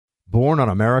Born on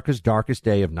America's darkest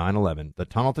day of 9/11, the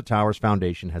Tunnel to Towers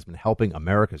Foundation has been helping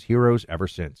America's heroes ever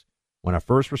since. When a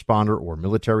first responder or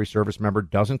military service member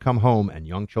doesn't come home and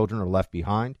young children are left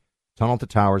behind, Tunnel to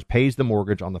Towers pays the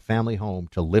mortgage on the family home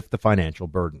to lift the financial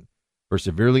burden. For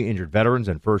severely injured veterans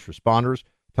and first responders,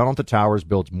 Tunnel to Towers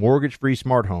builds mortgage-free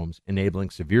smart homes, enabling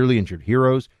severely injured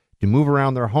heroes to move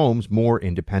around their homes more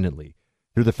independently.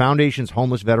 Through the Foundation's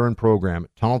Homeless Veteran Program,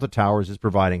 Tunnel to Towers is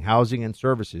providing housing and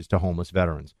services to homeless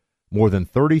veterans. More than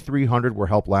 3,300 were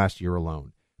helped last year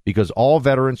alone. Because all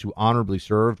veterans who honorably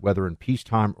served, whether in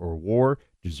peacetime or war,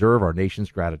 deserve our nation's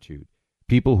gratitude.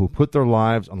 People who put their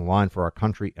lives on the line for our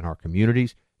country and our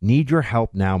communities need your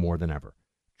help now more than ever.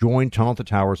 Join Tunnel to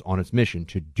Towers on its mission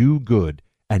to do good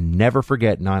and never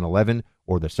forget 9/11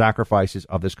 or the sacrifices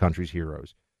of this country's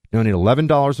heroes. Donate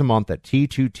 $11 a month at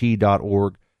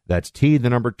T2T.org. That's T, the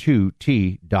number 2,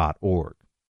 T.org.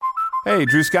 Hey,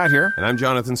 Drew Scott here, and I'm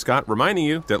Jonathan Scott, reminding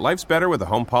you that life's better with a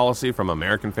home policy from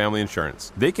American Family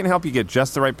Insurance. They can help you get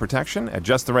just the right protection at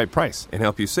just the right price and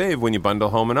help you save when you bundle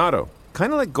home and auto.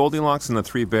 Kind of like Goldilocks and the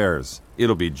Three Bears.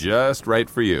 It'll be just right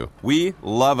for you. We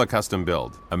love a custom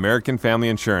build. American Family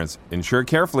Insurance. Insure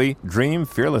carefully, dream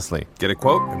fearlessly. Get a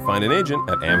quote and find an agent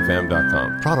at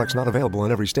amfam.com. Products not available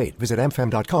in every state. Visit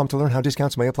amfam.com to learn how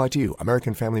discounts may apply to you.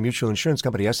 American Family Mutual Insurance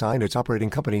Company, S.I. and its operating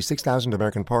company, 6000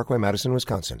 American Parkway, Madison,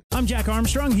 Wisconsin. I'm Jack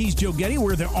Armstrong. He's Joe Getty.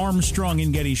 We're the Armstrong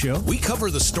and Getty Show. We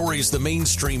cover the stories the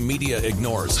mainstream media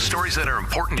ignores. Stories that are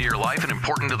important to your life and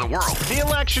important to the world. The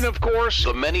election, of course.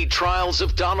 The many trials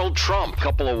of Donald Trump.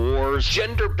 Couple of wars.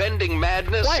 Gender-bending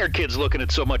madness. Why are kids looking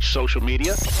at so much social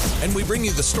media? And we bring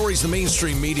you the stories the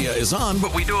mainstream media is on,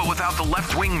 but we do it without the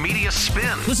left-wing media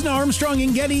spin. Listen to Armstrong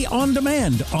and Getty on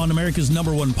demand on America's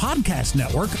 #1 podcast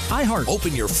network, iHeart.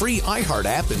 Open your free iHeart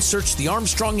app and search The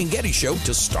Armstrong and Getty Show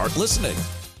to start listening.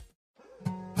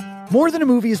 More Than a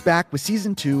Movie is back with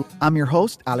Season 2. I'm your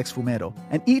host, Alex Fumero,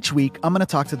 and each week I'm going to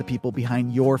talk to the people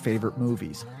behind your favorite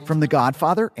movies. From The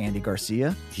Godfather, Andy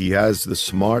Garcia. He has the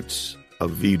smarts of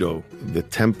Vito, the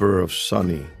temper of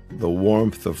Sonny, the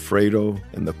warmth of Fredo,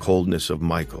 and the coldness of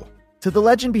Michael. To the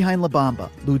legend behind La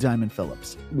Bamba, Lou Diamond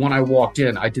Phillips. When I walked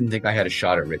in, I didn't think I had a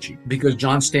shot at Richie because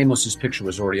John Stamos' picture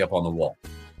was already up on the wall.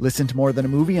 Listen to More Than a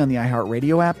Movie on the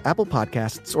iHeartRadio app, Apple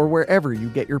Podcasts, or wherever you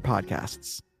get your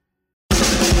podcasts.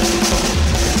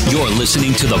 You're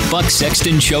listening to the Buck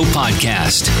Sexton Show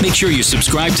podcast. Make sure you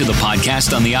subscribe to the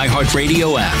podcast on the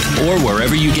iHeartRadio app or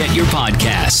wherever you get your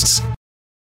podcasts.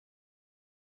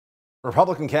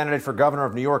 Republican candidate for governor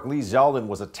of New York, Lee Zeldin,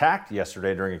 was attacked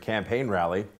yesterday during a campaign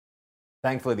rally.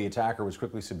 Thankfully, the attacker was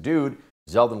quickly subdued.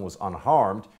 Zeldin was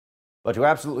unharmed. But to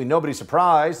absolutely nobody's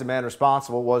surprise, the man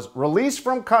responsible was released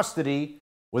from custody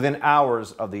within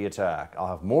hours of the attack. I'll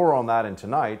have more on that in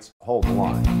tonight's Hold the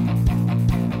Line.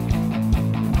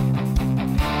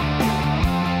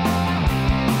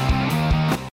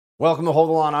 Welcome to Hold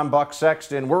the Line. I'm Buck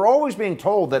Sexton. We're always being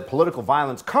told that political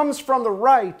violence comes from the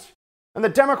right, and the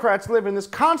Democrats live in this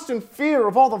constant fear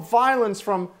of all the violence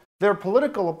from their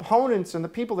political opponents and the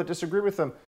people that disagree with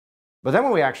them. But then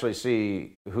when we actually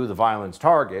see who the violence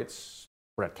targets,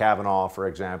 Brett Kavanaugh, for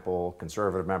example,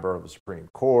 conservative member of the Supreme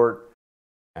Court,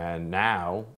 and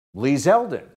now Lee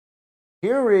Zeldin.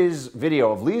 Here is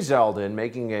video of Lee Zeldin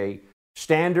making a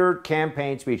standard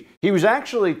campaign speech. He was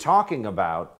actually talking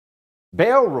about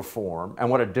bail reform and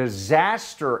what a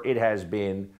disaster it has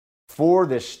been for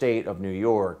this state of New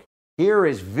York. Here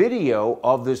is video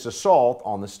of this assault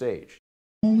on the stage.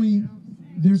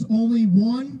 There's only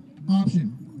one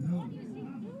option.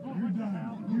 You're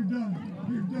done. You're done.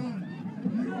 You're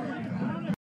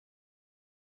done.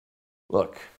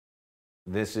 Look,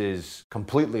 this is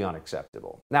completely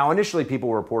unacceptable. Now, initially, people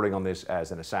were reporting on this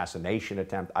as an assassination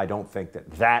attempt. I don't think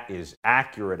that that is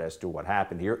accurate as to what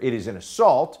happened here. It is an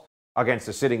assault against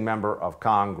a sitting member of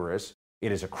Congress.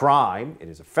 It is a crime, it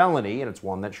is a felony, and it's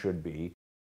one that should be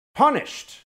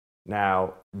punished.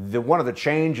 Now, one of the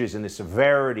changes in the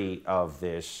severity of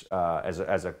this as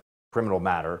a criminal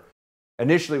matter,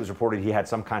 initially it was reported he had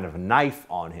some kind of knife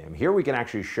on him. Here we can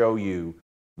actually show you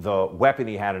the weapon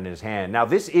he had in his hand. Now,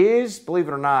 this is, believe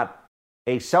it or not,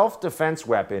 a self-defense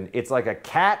weapon. It's like a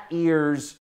cat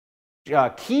ears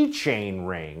keychain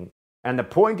ring. And the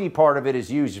pointy part of it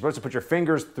is used. You're supposed to put your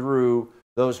fingers through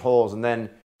those holes and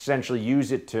then essentially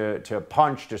use it to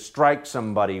punch, to strike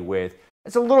somebody with.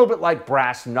 It's a little bit like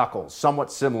brass knuckles,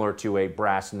 somewhat similar to a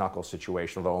brass knuckle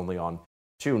situation, although only on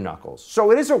 2 knuckles.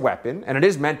 So it is a weapon, and it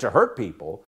is meant to hurt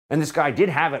people. And this guy did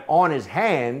have it on his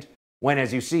hand when,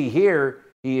 as you see here,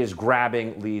 he is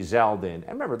grabbing Lee Zeldin.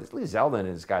 And remember, Lee Zeldin,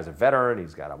 this guy's a veteran.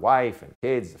 He's got a wife and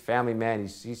kids, a family man.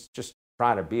 He's just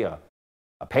trying to be a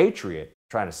patriot.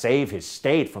 trying to save his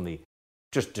state from the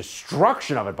just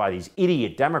destruction of it by these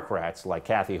idiot Democrats like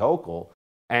Kathy Hochul.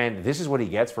 And this is what he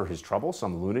gets for his trouble,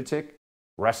 some lunatic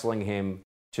wrestling him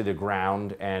to the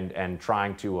ground and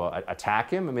trying to attack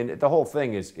him. I mean, the whole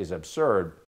thing is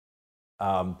absurd.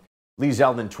 Lee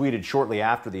Zeldin tweeted shortly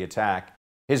after the attack,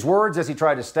 his words as he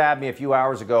tried to stab me a few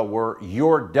hours ago were,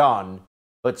 "You're done."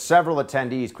 But several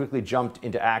attendees quickly jumped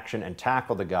into action and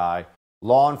tackled the guy.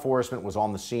 Law enforcement was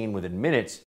on the scene within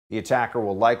minutes. The attacker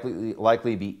will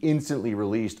likely be instantly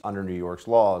released under New York's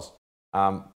laws.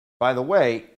 By the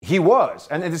way, he was.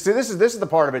 And this is the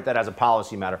part of it that has a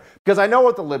policy matter, because I know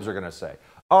what the libs are going to say.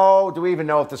 Oh, do we even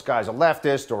know if this guy's a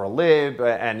leftist or a lib?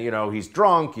 And, he's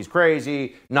drunk, he's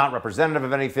crazy, not representative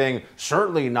of anything.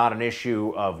 Certainly not an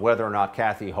issue of whether or not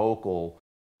Kathy Hochul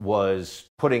was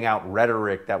putting out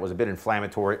rhetoric that was a bit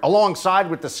inflammatory, alongside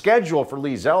with the schedule for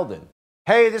Lee Zeldin.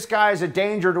 Hey, this guy's a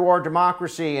danger to our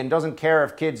democracy and doesn't care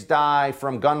if kids die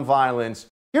from gun violence.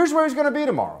 Here's where he's going to be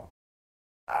tomorrow.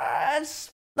 It's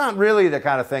not really the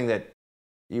kind of thing that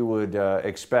you would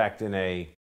expect in a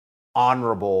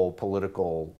honorable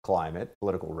political climate,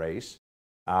 political race.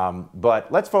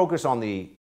 But let's focus on the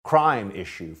crime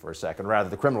issue for a second, rather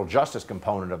the criminal justice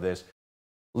component of this.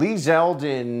 Lee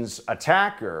Zeldin's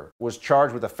attacker was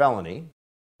charged with a felony.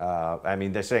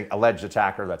 They're saying alleged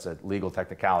attacker. That's a legal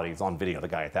technicality. It's on video. The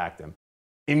guy attacked him.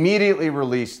 Immediately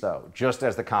released, though, just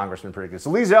as the congressman predicted.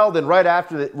 So Lee Zeldin,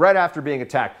 right after being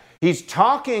attacked, he's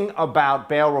talking about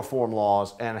bail reform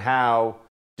laws and how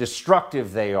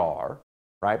destructive they are,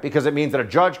 right? Because it means that a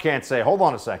judge can't say, hold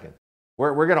on a second,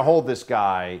 we're going to hold this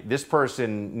guy. This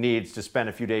person needs to spend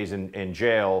a few days in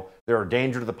jail. They're a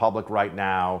danger to the public right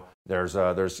now. There's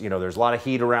a lot of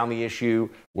heat around the issue.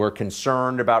 We're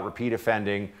concerned about repeat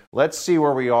offending. Let's see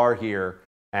where we are here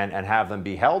and have them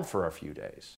be held for a few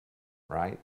days,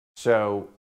 right? So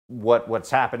what's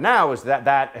happened now is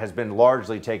that has been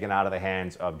largely taken out of the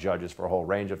hands of judges for a whole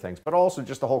range of things, but also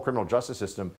just the whole criminal justice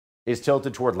system is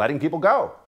tilted toward letting people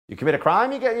go. You commit a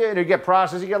crime, you get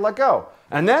processed, you get let go.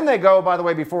 And then they go, by the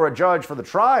way, before a judge for the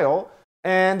trial,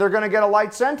 and they're going to get a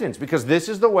light sentence because this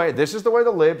is the way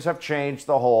the libs have changed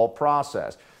the whole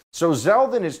process. So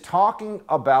Zeldin is talking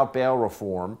about bail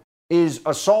reform, is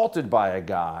assaulted by a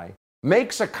guy,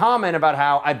 makes a comment about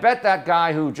how I bet that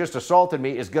guy who just assaulted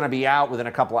me is going to be out within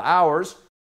a couple of hours,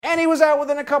 and he was out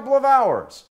within a couple of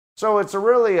hours. So it's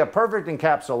really a perfect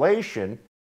encapsulation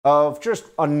of just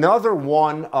another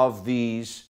one of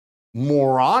these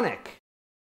moronic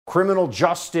criminal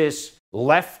justice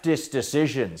leftist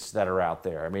decisions that are out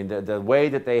there. I mean, the way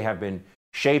that they have been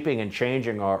shaping and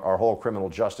changing our whole criminal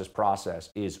justice process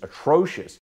is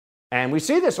atrocious. And we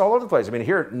see this all over the place. I mean,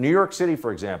 here in New York City,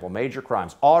 for example, major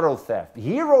crimes, auto theft,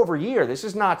 year over year. This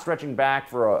is not stretching back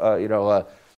for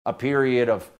a period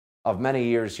of many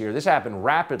years here. This happened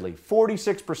rapidly.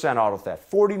 46% auto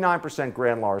theft, 49%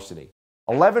 grand larceny,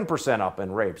 11% up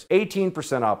in rapes,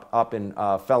 18% up in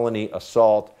felony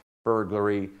assault,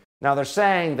 burglary. Now, they're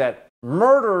saying that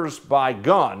murders by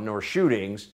gun or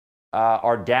shootings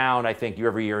are down, I think,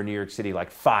 every year in New York City,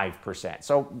 like 5%.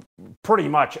 So pretty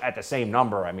much at the same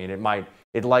number. I mean,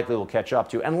 it likely will catch up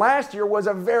to. And last year was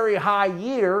a very high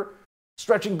year,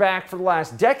 stretching back for the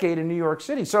last decade in New York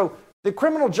City. So the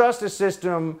criminal justice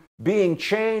system being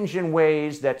changed in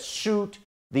ways that suit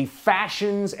the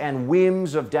fashions and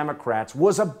whims of Democrats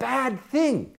was a bad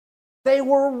thing. They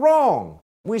were wrong.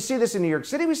 We see this in New York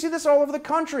City. We see this all over the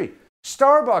country.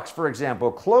 Starbucks, for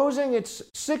example, closing its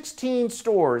 16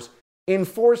 stores in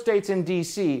 4 states in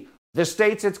D.C., the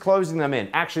states it's closing them in.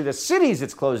 Actually, the cities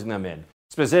it's closing them in,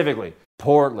 specifically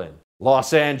Portland,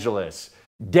 Los Angeles,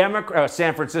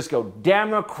 San Francisco,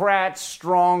 Democrat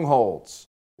strongholds,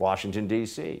 Washington,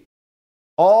 D.C.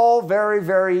 All very,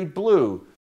 very blue.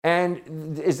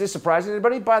 And is this surprising to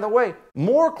anybody? By the way,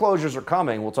 more closures are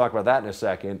coming. We'll talk about that in a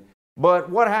second. But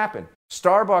what happened?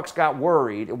 Starbucks got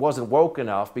worried it wasn't woke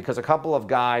enough because a couple of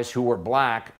guys who were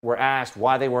black were asked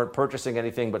why they weren't purchasing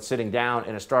anything but sitting down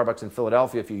in a Starbucks in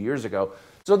Philadelphia a few years ago.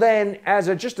 So then, as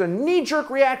just a knee-jerk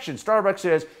reaction, Starbucks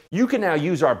says, you can now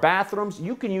use our bathrooms,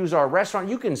 you can use our restaurant,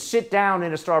 you can sit down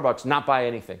in a Starbucks, not buy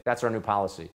anything. That's our new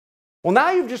policy. Well,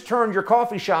 now you've just turned your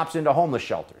coffee shops into homeless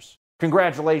shelters.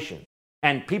 Congratulations.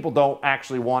 And people don't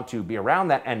actually want to be around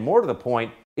that. And more to the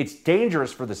point, it's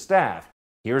dangerous for the staff.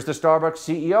 Here's the Starbucks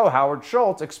CEO, Howard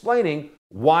Schultz, explaining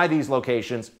why these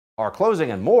locations are closing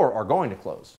and more are going to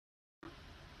close.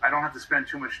 I don't have to spend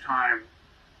too much time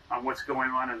on what's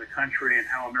going on in the country and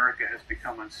how America has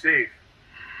become unsafe.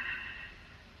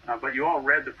 But you all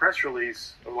read the press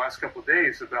release of the last couple of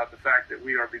days about the fact that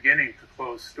we are beginning to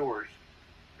close stores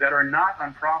that are not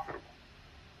unprofitable.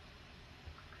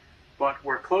 but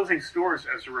we're closing stores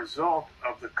as a result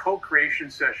of the co-creation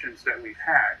sessions that we've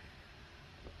had.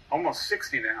 Almost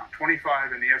 60 now,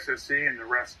 25 in the SSC and the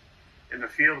rest in the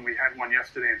field. And we had one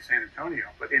yesterday in San Antonio.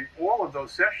 But in all of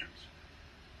those sessions,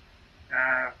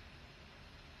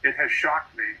 it has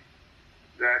shocked me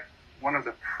that one of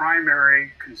the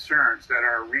primary concerns that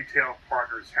our retail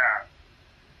partners have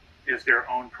is their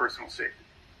own personal safety.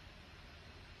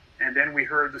 And then we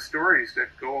heard the stories that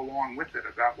go along with it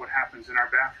about what happens in our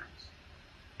bathrooms.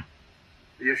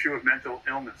 The issue of mental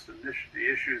illness,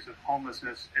 the issues of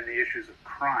homelessness, and the issues of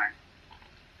crime.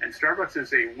 And Starbucks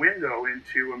is a window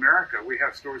into America. We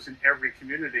have stores in every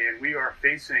community, and we are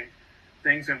facing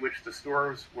things in which the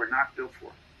stores were not built for.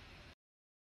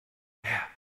 Yeah.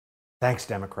 Thanks,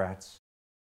 Democrats.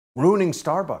 Ruining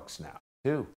Starbucks now,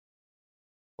 too.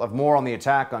 We'll have more on the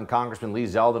attack on Congressman Lee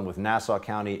Zeldin with Nassau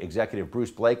County Executive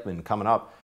Bruce Blakeman coming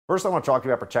up. First, I want to talk to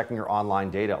you about protecting your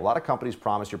online data. A lot of companies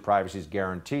promise your privacy is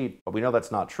guaranteed, but we know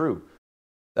that's not true.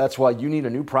 That's why you need a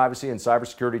new privacy and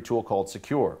cybersecurity tool called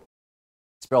Secure.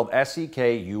 It's spelled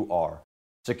S-E-K-U-R.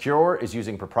 Secure is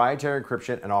using proprietary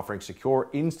encryption and offering secure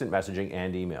instant messaging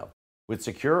and email. With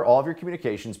Secure, all of your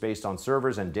communications based on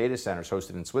servers and data centers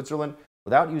hosted in Switzerland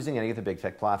without using any of the big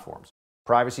tech platforms.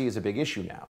 Privacy is a big issue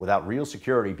now. Without real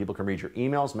security, people can read your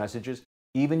emails, messages,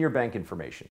 even your bank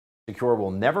information. Secure will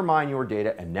never mine your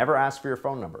data and never ask for your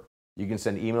phone number. You can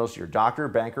send emails to your doctor,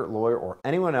 banker, lawyer, or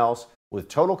anyone else with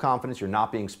total confidence you're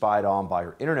not being spied on by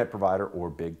your internet provider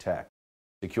or big tech.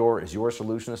 Secure is your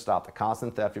solution to stop the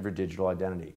constant theft of your digital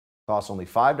identity. It costs only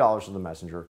 $5 for the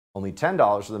messenger, only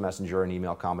 $10 for the messenger and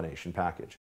email combination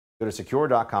package. Go to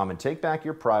secure.com and take back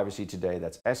your privacy today.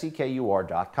 That's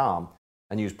SEKUR.com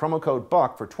and use promo code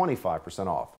BUCK for 25%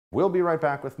 off. We'll be right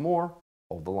back with more.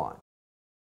 Hold the line.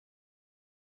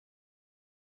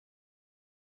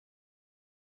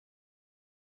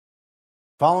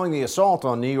 Following the assault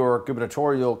on New York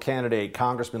gubernatorial candidate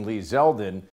Congressman Lee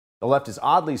Zeldin, the left is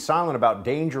oddly silent about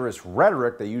dangerous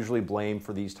rhetoric they usually blame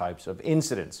for these types of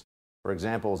incidents. For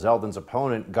example, Zeldin's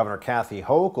opponent, Governor Kathy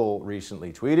Hochul,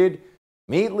 recently tweeted,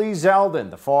 "Meet Lee Zeldin,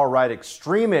 the far-right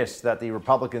extremist that the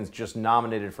Republicans just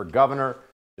nominated for governor.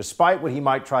 Despite what he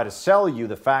might try to sell you,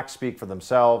 the facts speak for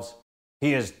themselves.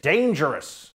 He is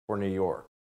dangerous for New York."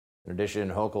 In addition,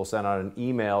 Hochul sent out an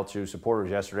email to supporters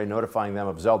yesterday notifying them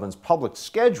of Zeldin's public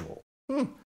schedule. The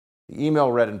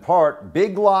email read in part,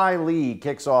 "Big Lie Lee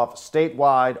kicks off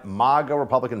statewide MAGA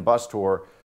Republican bus tour,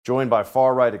 joined by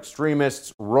far-right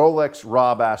extremists Rolex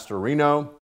Rob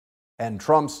Astorino and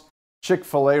Trump's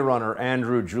Chick-fil-A runner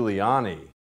Andrew Giuliani."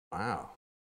 Wow,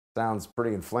 sounds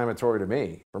pretty inflammatory to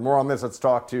me. For more on this, let's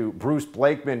talk to Bruce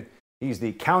Blakeman. He's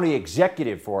the county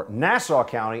executive for Nassau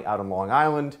County out in Long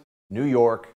Island, New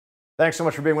York. Thanks so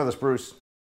much for being with us, Bruce.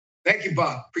 Thank you,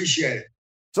 Bob. Appreciate it.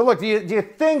 So look, do you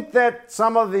think that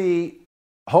some of the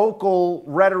Hochul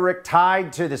rhetoric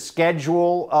tied to the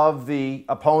schedule of the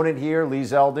opponent here, Lee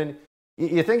Zeldin,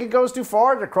 you think it goes too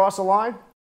far to cross the line?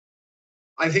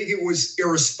 I think it was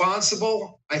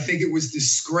irresponsible. I think it was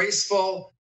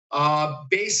disgraceful.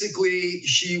 Basically,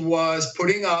 she was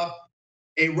putting up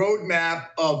a roadmap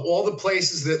of all the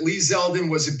places that Lee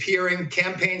Zeldin was appearing,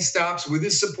 campaign stops with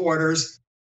his supporters,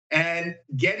 and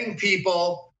getting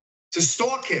people to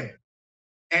stalk him.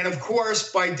 And of course,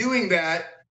 by doing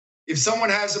that, if someone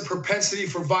has a propensity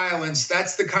for violence,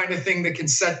 that's the kind of thing that can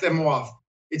set them off.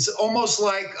 It's almost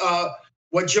like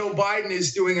what Joe Biden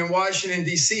is doing in Washington,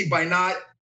 D.C. by not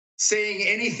saying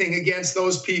anything against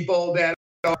those people that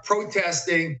are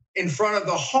protesting in front of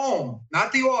the home,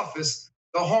 not the office,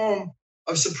 the home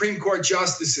of Supreme Court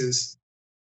justices.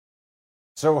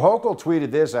 So Hochul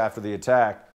tweeted this after the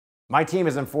attack. "My team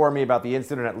has informed me about the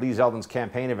incident at Lee Zeldin's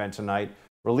campaign event tonight.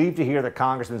 Relieved to hear that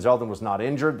Congressman Zeldin was not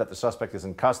injured, that the suspect is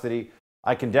in custody.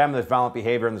 I condemn this violent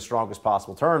behavior in the strongest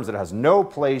possible terms. It has no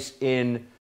place in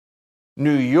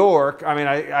New York." I mean,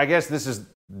 I guess this is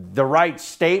the right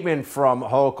statement from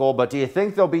Hochul, but do you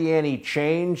think there'll be any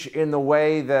change in the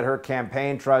way that her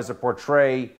campaign tries to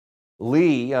portray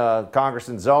Lee,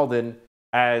 Congressman Zeldin,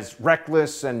 as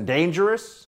reckless and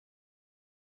dangerous?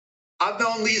 I've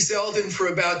known Lee Zeldin for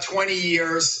about 20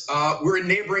 years. We're in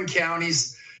neighboring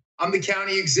counties. I'm the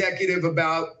county executive,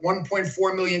 about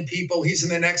 1.4 million people. He's in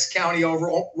the next county over,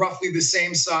 roughly the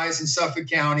same size in Suffolk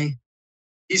County.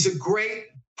 He's a great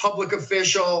public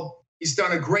official. He's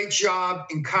done a great job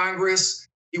in Congress.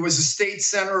 He was a state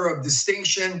senator of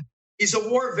distinction. He's a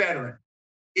war veteran.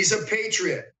 He's a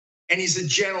patriot, and he's a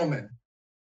gentleman.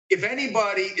 If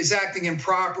anybody is acting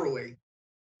improperly,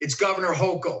 it's Governor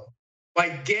Hochul. By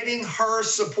getting her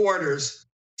supporters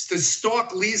to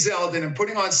stalk Lee Zeldin and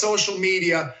putting on social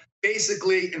media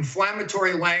basically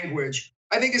inflammatory language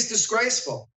I think it's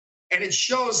disgraceful. And it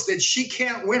shows that she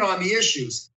can't win on the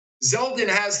issues. Zeldin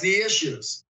has the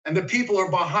issues, and the people are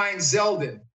behind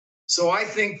Zeldin. So I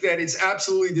think that it's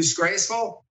absolutely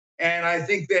disgraceful. And I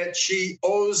think that she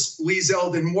owes Lee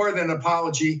Zeldin more than an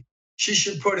apology. She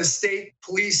should put a state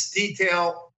police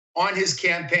detail on his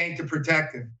campaign to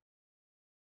protect him.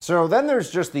 So then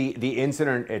there's just the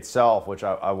incident itself, which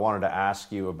I wanted to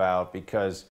ask you about,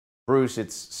 because, Bruce,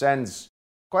 it sends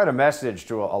quite a message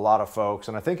to a lot of folks,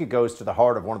 and I think it goes to the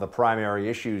heart of one of the primary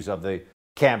issues of the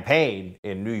campaign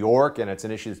in New York, and it's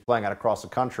an issue that's playing out across the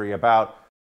country about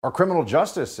our criminal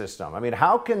justice system. I mean,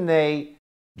 how can they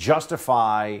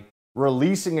justify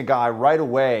releasing a guy right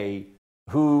away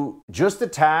who just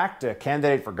attacked a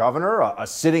candidate for governor, a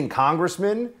sitting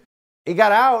congressman? He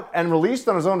got out and released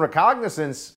on his own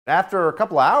recognizance after a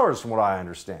couple of hours, from what I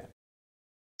understand.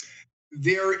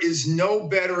 There is no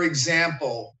better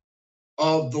example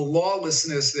of the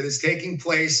lawlessness that is taking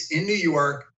place in New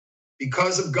York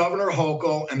because of Governor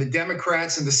Hochul and the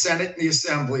Democrats in the Senate and the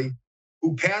Assembly,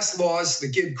 who passed laws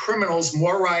that give criminals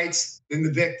more rights than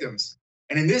the victims.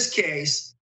 And in this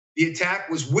case, the attack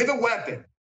was with a weapon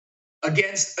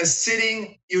against a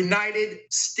sitting United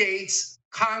States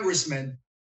congressman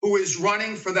who is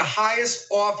running for the highest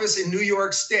office in New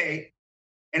York State.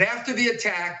 And after the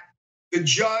attack, the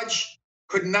judge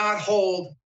could not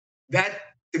hold that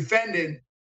defendant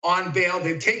on bail.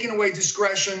 They've taken away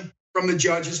discretion from the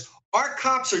judges. Our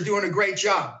cops are doing a great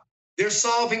job. They're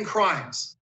solving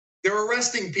crimes. They're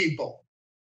arresting people.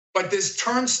 But this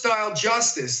turnstile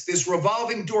justice, this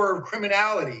revolving door of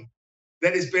criminality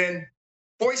that has been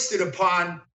foisted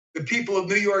upon the people of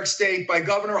New York State by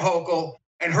Governor Hochul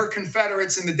and her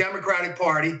confederates in the Democratic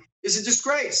Party, is a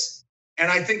disgrace.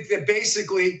 And I think that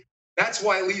basically that's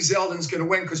why Lee Zeldin's going to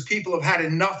win, because people have had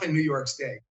enough in New York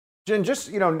State. Jen,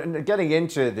 just, getting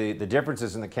into the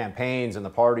differences in the campaigns and the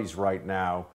parties right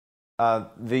now,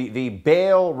 the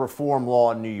bail reform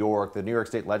law in New York, the New York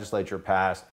State legislature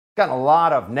passed, gotten a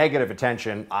lot of negative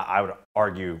attention, I would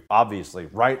argue, obviously,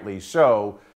 rightly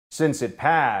so, since it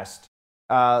passed.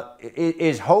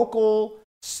 Is Hochul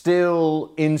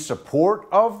still in support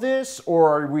of this,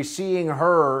 or are we seeing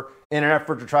her in an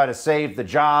effort to try to save the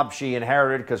job she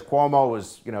inherited because Cuomo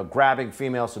was, grabbing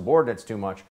female subordinates too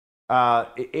much?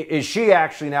 Is she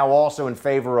actually now also in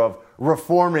favor of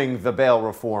reforming the bail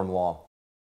reform law?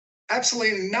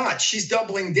 Absolutely not. She's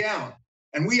doubling down.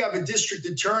 And we have a district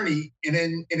attorney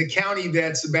in a county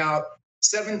that's about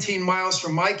 17 miles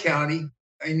from my county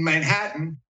in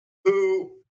Manhattan,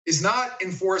 who is not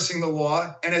enforcing the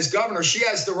law. And as governor, she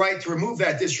has the right to remove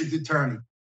that district attorney.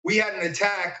 We had an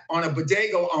attack on a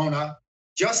bodega owner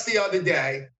just the other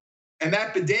day, and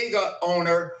that bodega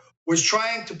owner was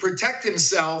trying to protect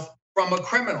himself from a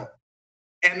criminal.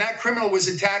 And that criminal was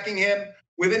attacking him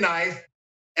with a knife.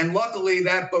 And luckily,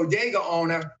 that bodega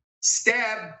owner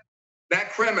stabbed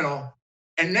that criminal.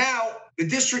 And now the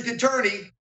district attorney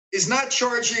is not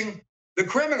charging the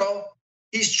criminal.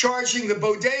 He's charging the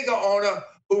bodega owner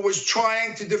who was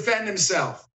trying to defend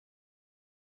himself.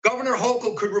 Governor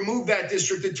Hochul could remove that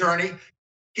district attorney.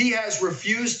 He has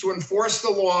refused to enforce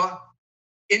the law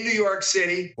in New York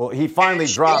City. Well, he finally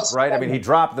dropped, right? I mean, he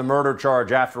dropped the murder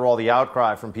charge after all the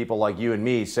outcry from people like you and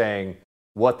me saying,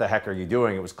 what the heck are you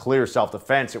doing? It was clear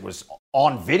self-defense. It was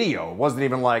on video. It wasn't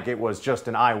even like it was just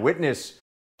an eyewitness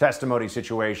testimony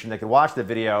situation. They could watch the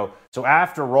video. So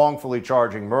after wrongfully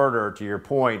charging murder, to your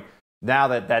point, now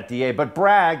that DA, but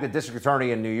Bragg, the district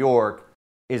attorney in New York,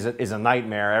 is a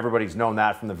nightmare. Everybody's known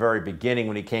that from the very beginning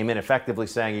when he came in, effectively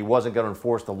saying he wasn't going to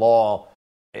enforce the law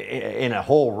in a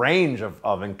whole range of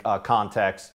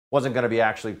contexts, wasn't going to be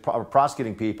actually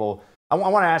prosecuting people. I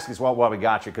want to ask you as well while we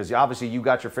got you, because obviously you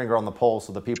got your finger on the pulse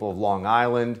of the people of Long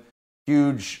Island.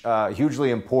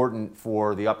 Hugely important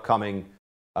for the upcoming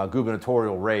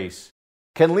gubernatorial race.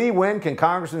 Can Lee win? Can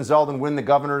Congressman Zeldin win the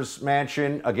governor's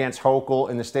mansion against Hochul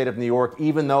in the state of New York,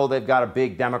 even though they've got a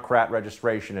big Democrat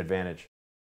registration advantage?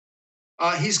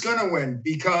 He's going to win,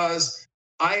 because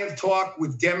I have talked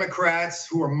with Democrats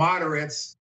who are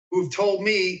moderates who've told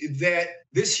me that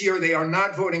this year they are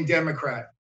not voting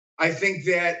Democrat. I think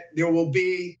that there will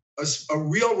be a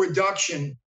real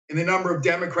reduction in the number of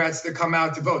Democrats that come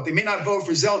out to vote. They may not vote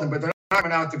for Zeldin, but they're not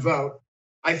coming out to vote.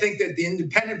 I think that the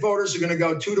independent voters are going to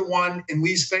go 2-1 in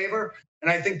Lee's favor. And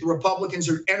I think the Republicans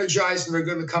are energized and they're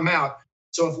going to come out.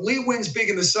 So if Lee wins big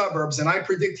in the suburbs, and I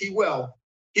predict he will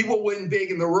win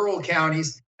big in the rural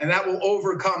counties, and that will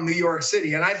overcome New York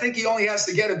City. And I think he only has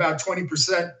to get about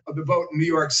 20% of the vote in New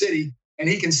York City, and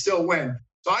he can still win.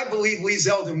 So I believe Lee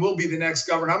Zeldin will be the next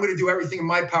governor. I'm going to do everything in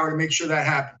my power to make sure that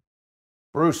happens.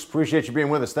 Bruce, appreciate you being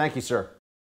with us. Thank you, sir.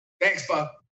 Thanks, Bob.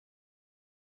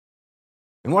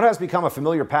 In what has become a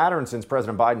familiar pattern since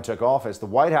President Biden took office, the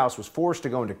White House was forced to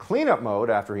go into cleanup mode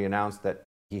after he announced that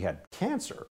he had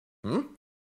cancer.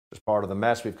 Just part of the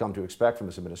mess we've come to expect from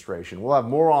this administration. We'll have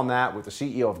more on that with the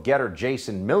CEO of Getter,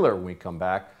 Jason Miller, when we come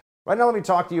back. Right now, let me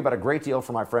talk to you about a great deal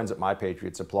from my friends at My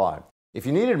Patriot Supply. If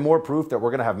you needed more proof that we're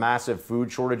going to have massive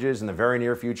food shortages in the very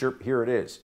near future, here it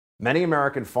is. Many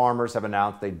American farmers have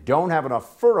announced they don't have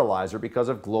enough fertilizer because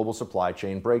of global supply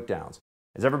chain breakdowns.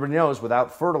 As everybody knows,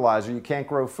 without fertilizer, you can't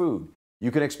grow food.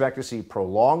 You can expect to see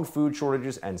prolonged food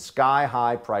shortages and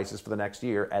sky-high prices for the next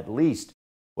year, at least.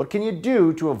 What can you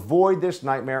do to avoid this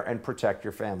nightmare and protect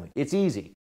your family? It's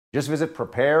easy. Just visit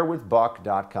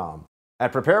preparewithbuck.com.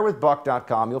 At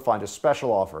preparewithbuck.com, you'll find a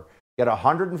special offer. Get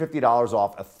 $150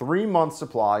 off a 3-month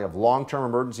supply of long-term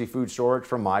emergency food storage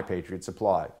from My Patriot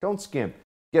Supply. Don't skimp.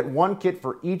 Get one kit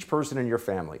for each person in your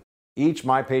family. Each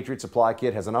My Patriot Supply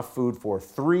kit has enough food for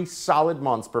 3 solid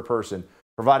months per person,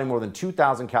 providing more than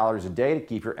 2,000 calories a day to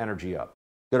keep your energy up.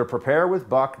 Go to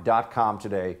preparewithbuck.com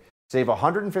today. Save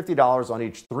 $150 on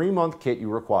each 3-month kit you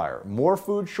require. More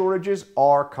food shortages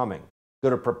are coming. Go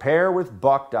to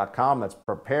preparewithbuck.com. That's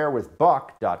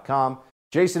preparewithbuck.com.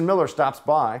 Jason Miller stops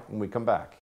by when we come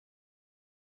back.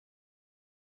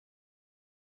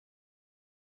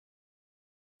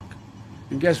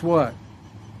 And guess what?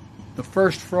 The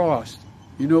first frost,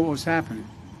 you know what was happening?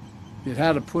 It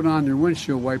had to put on their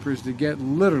windshield wipers to get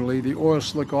literally the oil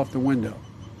slick off the window.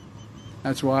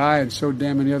 That's why I and so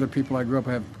damn many other people I grew up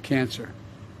have cancer.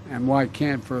 And why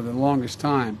can't, for the longest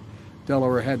time,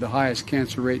 Delaware had the highest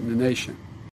cancer rate in the nation.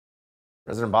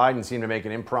 President Biden seemed to make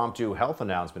an impromptu health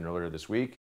announcement earlier this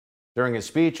week. During his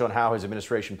speech on how his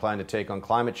administration planned to take on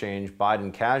climate change,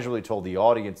 Biden casually told the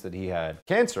audience that he had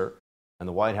cancer, and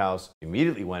the White House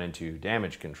immediately went into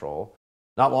damage control.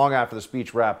 Not long after the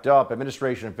speech wrapped up,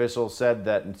 administration officials said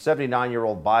that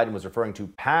 79-year-old Biden was referring to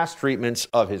past treatments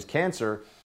of his cancer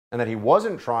and that he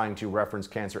wasn't trying to reference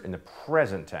cancer in the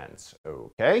present tense.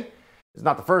 Okay? It's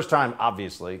not the first time,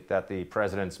 obviously, that the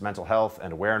president's mental health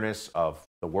and awareness of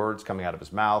the words coming out of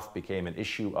his mouth became an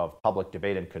issue of public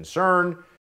debate and concern.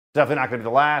 Definitely not going to be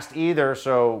the last either.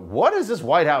 So what does this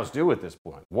White House do at this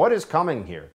point? What is coming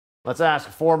here? Let's ask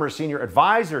former senior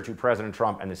advisor to President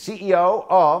Trump and the CEO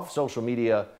of social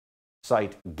media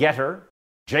site Getter,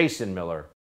 Jason Miller,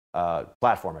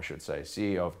 platform, I should say,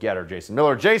 CEO of Getter, Jason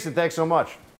Miller. Jason, thanks so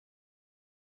much.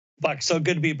 Buck, so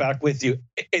good to be back with you.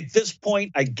 At this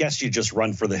point, I guess you just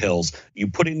run for the hills. You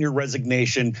put in your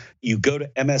resignation. You go to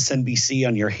MSNBC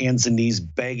on your hands and knees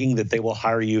begging that they will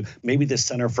hire you, maybe the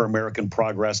Center for American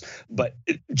Progress. But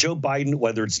Joe Biden,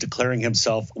 whether it's declaring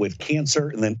himself with cancer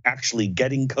and then actually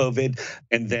getting COVID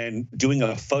and then doing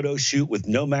a photo shoot with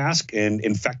no mask and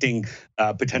infecting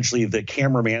potentially the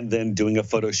cameraman, then doing a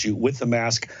photo shoot with the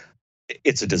mask,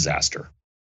 it's a disaster.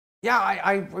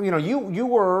 Yeah, you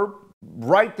were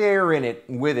right there in it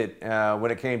with it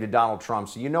when it came to Donald Trump.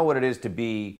 So you know what it is to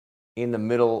be in the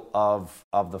middle of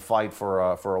the fight for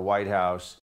a White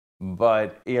House.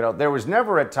 But, there was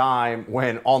never a time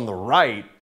when on the right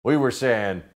we were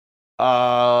saying,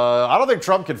 I don't think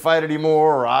Trump can fight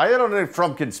anymore. Or I don't think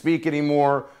Trump can speak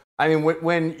anymore. I mean,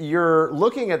 when you're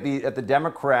looking at the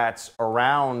Democrats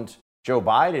around Joe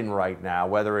Biden right now,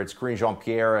 whether it's Karine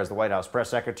Jean-Pierre as the White House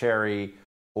press secretary,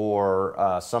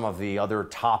 or some of the other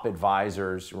top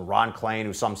advisors, Ron Klain,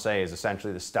 who some say is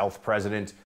essentially the stealth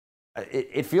president,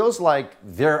 it feels like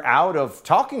they're out of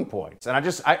talking points. And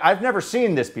I've never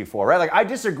seen this before, right? Like, I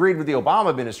disagreed with the Obama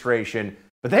administration,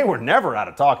 but they were never out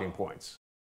of talking points.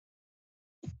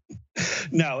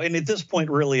 No, and at this point,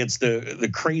 really, it's the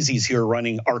crazies here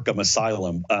running Arkham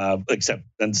Asylum, except,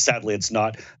 and sadly, it's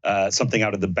not something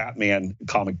out of the Batman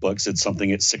comic books. It's something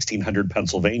at 1600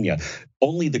 Pennsylvania.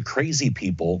 Only the crazy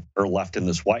people are left in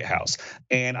this White House.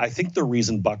 And I think the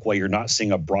reason, Buck, why you're not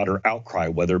seeing a broader outcry,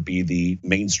 whether it be the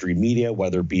mainstream media,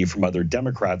 whether it be from other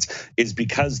Democrats, is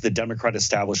because the Democrat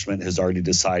establishment has already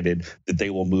decided that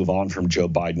they will move on from Joe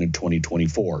Biden in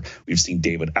 2024. We've seen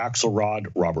David Axelrod,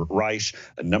 Robert Reich,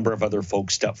 a number of other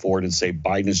folks step forward and say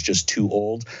Biden is just too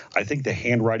old. I think the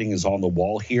handwriting is on the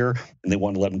wall here, and they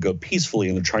want to let him go peacefully,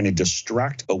 and they're trying to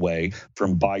distract away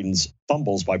from Biden's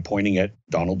fumbles by pointing at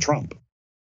Donald Trump.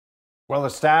 Well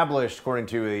established, according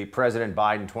to the President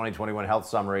Biden 2021 health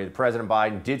summary, the President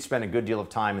Biden did spend a good deal of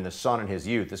time in the sun in his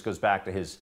youth. This goes back to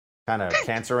his kind of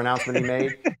cancer announcement he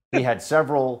made. He had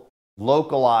several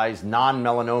localized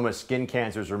non-melanoma skin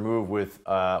cancers removed with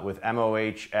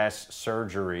MOHS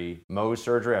surgery, Mohs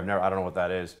surgery. I don't know what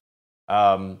that is.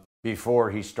 Before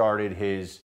he started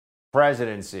his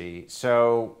presidency.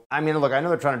 So, I mean, look, I know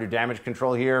they're trying to do damage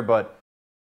control here, but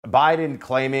Biden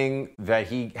claiming that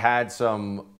he had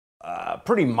some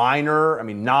pretty minor. I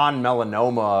mean,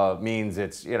 non-melanoma means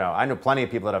it's, I know plenty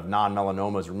of people that have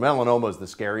non-melanomas. Melanoma is the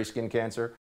scary skin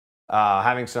cancer.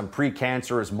 Having some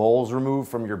precancerous moles removed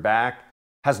from your back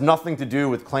has nothing to do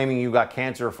with claiming you got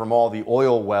cancer from all the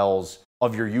oil wells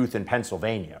of your youth in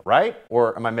Pennsylvania, right?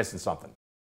 Or am I missing something?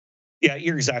 Yeah,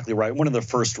 you're exactly right. One of the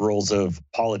first rules of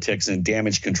politics and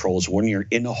damage control is when you're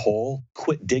in a hole,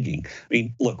 quit digging. I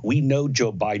mean, look, we know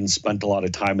Joe Biden spent a lot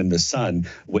of time in the sun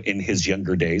in his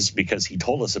younger days because he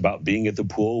told us about being at the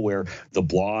pool where the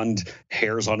blonde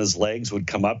hairs on his legs would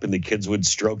come up and the kids would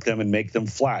stroke them and make them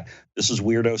flat. This is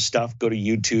weirdo stuff. Go to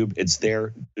YouTube. It's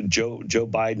there. Joe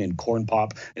Biden and Corn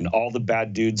Pop and all the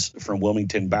bad dudes from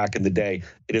Wilmington back in the day.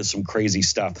 It is some crazy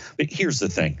stuff. But here's the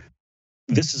thing.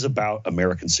 This is about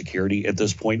American security at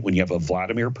this point. When you have a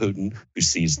Vladimir Putin who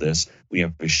sees this, when you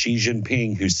have a Xi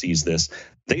Jinping who sees this,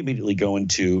 they immediately go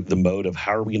into the mode of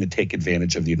how are we going to take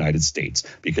advantage of the United States?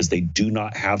 Because they do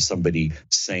not have somebody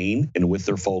sane and with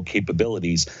their full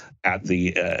capabilities at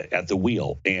the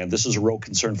wheel. And this is a real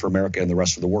concern for America and the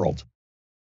rest of the world.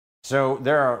 So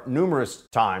there are numerous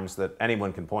times that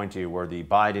anyone can point to where the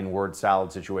Biden word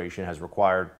salad situation has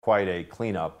required quite a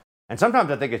cleanup. And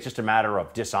sometimes I think it's just a matter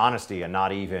of dishonesty and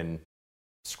not even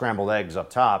scrambled eggs up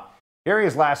top. Here he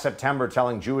is last September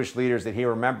telling Jewish leaders that he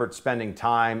remembered spending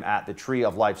time at the Tree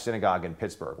of Life Synagogue in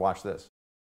Pittsburgh. Watch this.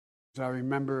 I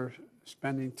remember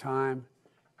spending time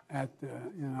at the,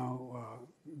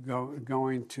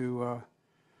 going to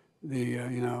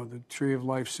the Tree of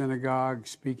Life Synagogue,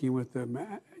 speaking with them.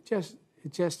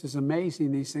 It just is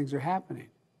amazing these things are happening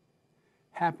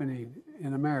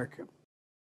in America.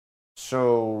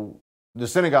 So the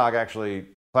synagogue actually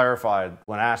clarified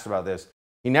when asked about this,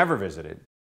 he never visited.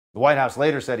 The White House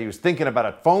later said he was thinking about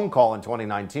a phone call in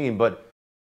 2019, but,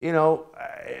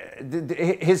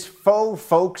 his faux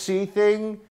folksy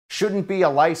thing shouldn't be a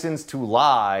license to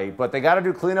lie, but they got to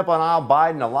do cleanup on Al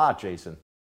Biden a lot, Jason.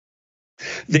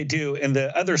 They do. And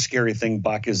the other scary thing,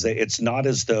 Buck, is that it's not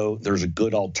as though there's a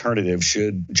good alternative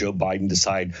should Joe Biden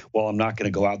decide, well, I'm not going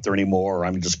to go out there anymore, or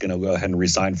I'm just going to go ahead and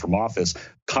resign from office.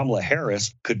 Kamala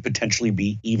Harris could potentially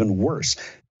be even worse.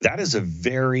 That is a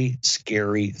very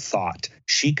scary thought.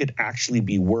 She could actually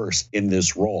be worse in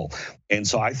this role. And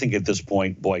so I think at this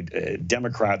point, boy,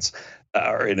 Democrats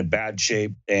are in a bad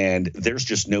shape, and there's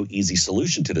just no easy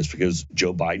solution to this because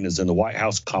Joe Biden is in the White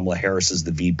House, Kamala Harris is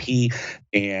the VP,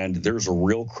 and there's a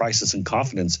real crisis in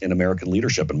confidence in American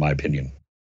leadership, in my opinion.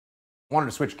 I wanted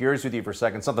to switch gears with you for a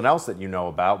second, something else that you know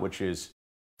about, which is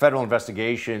federal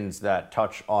investigations that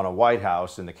touch on a White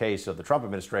House. In the case of the Trump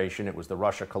administration, it was the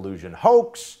Russia collusion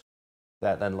hoax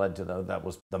that then led to that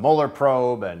was the Mueller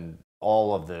probe and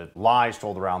all of the lies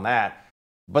told around that.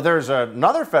 But there's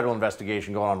another federal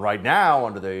investigation going on right now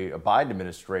under the Biden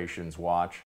administration's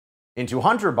watch into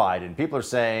Hunter Biden. People are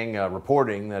saying,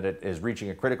 reporting that it is reaching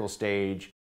a critical stage. A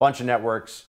bunch of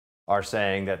networks are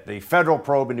saying that the federal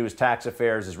probe into his tax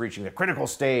affairs is reaching a critical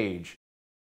stage.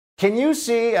 Can you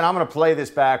see, and I'm going to play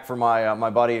this back for my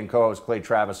buddy and co-host Clay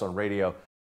Travis on radio,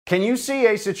 can you see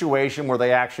a situation where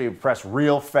they actually press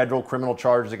real federal criminal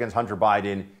charges against Hunter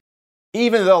Biden,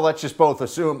 even though, let's just both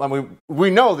assume, I mean,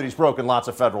 we know that he's broken lots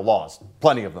of federal laws,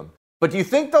 plenty of them. But do you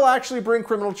think they'll actually bring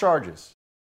criminal charges?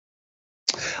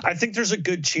 I think there's a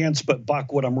good chance, but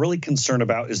Buck, what I'm really concerned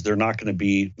about is they're not going to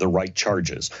be the right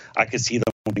charges. I could see them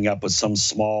coming up with some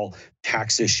small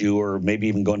tax issue or maybe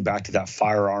even going back to that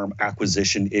firearm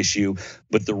acquisition issue.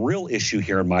 But the real issue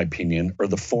here, in my opinion, are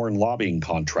the foreign lobbying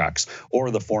contracts or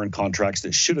the foreign contracts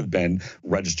that should have been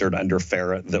registered under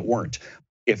FARA that weren't.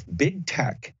 If big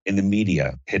tech in the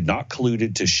media had not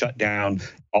colluded to shut down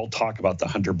all talk about the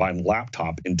Hunter Biden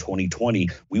laptop in 2020,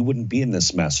 we wouldn't be in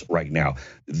this mess right now.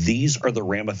 These are the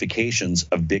ramifications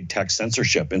of big tech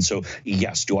censorship. And so,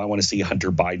 yes, do I want to see Hunter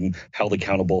Biden held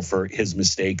accountable for his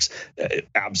mistakes?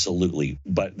 Absolutely.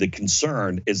 But the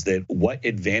concern is that what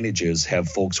advantages have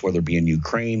folks, whether it be in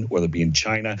Ukraine, whether it be in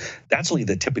China? That's only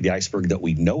the tip of the iceberg that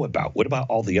we know about. What about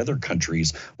all the other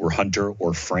countries where Hunter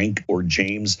or Frank or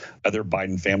James, other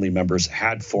Biden family members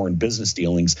had foreign business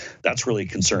dealings? That's really a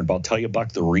concern. But I'll tell you,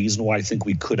 Buck, the reason why I think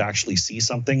we could actually see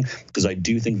something, because I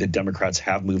do think that Democrats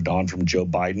have moved on from Joe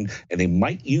Biden, and they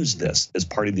might use this as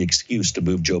part of the excuse to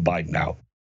move Joe Biden out.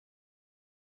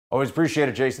 Always appreciate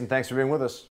it, Jason. Thanks for being with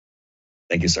us.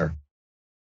 Thank you, sir.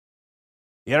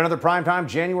 Yet another primetime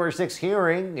January 6th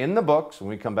hearing in the books. When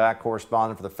we come back,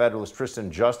 correspondent for the Federalist,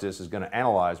 Tristan Justice, is going to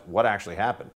analyze what actually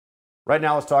happened. Right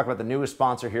now, let's talk about the newest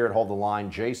sponsor here at Hold the Line,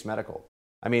 Jase Medical.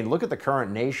 I mean, look at the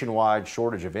current nationwide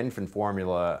shortage of infant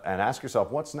formula and ask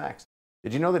yourself, what's next?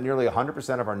 Did you know that nearly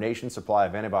 100% of our nation's supply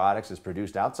of antibiotics is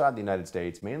produced outside the United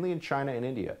States, mainly in China and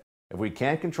India? If we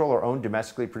can't control our own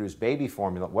domestically produced baby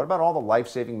formula, what about all the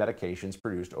life-saving medications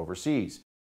produced overseas?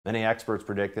 Many experts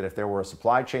predict that if there were a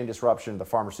supply chain disruption in the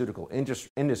pharmaceutical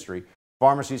industry,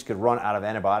 pharmacies could run out of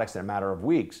antibiotics in a matter of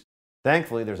weeks.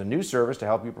 Thankfully, there's a new service to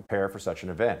help you prepare for such an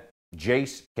event.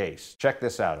 Jace Case. Check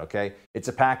this out, okay? It's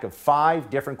a pack of 5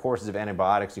 different courses of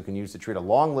antibiotics you can use to treat a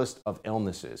long list of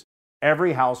illnesses.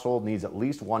 Every household needs at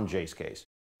least one Jace Case.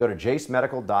 Go to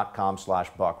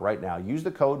jacemedical.com/buck right now. Use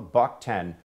the code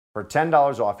BUCK10 for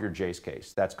 $10 off your Jace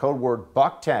Case. That's code word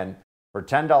BUCK10 for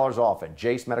 $10 off at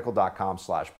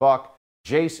jacemedical.com/buck.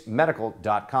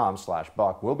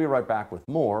 jacemedical.com/buck. We'll be right back with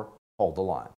more. Hold the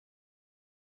line.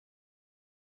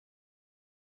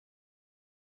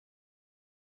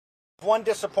 One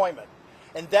disappointment,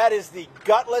 and that is the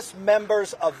gutless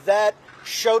members of that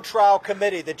show trial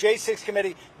committee. The J6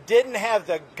 committee didn't have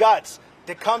the guts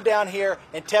to come down here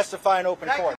and testify in open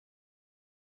court.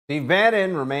 Steve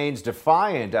Bannon remains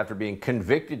defiant after being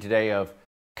convicted today of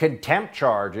contempt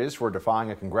charges for defying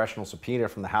a congressional subpoena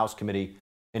from the House committee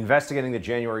investigating the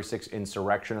January 6th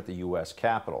insurrection at the U.S.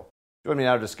 Capitol. Joining me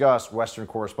now to discuss, Western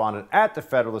correspondent at The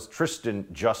Federalist, Tristan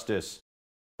Justice,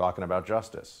 talking about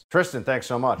justice. Tristan, thanks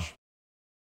so much.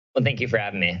 Well, thank you for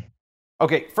having me.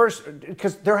 Okay, first,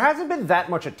 because there hasn't been that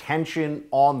much attention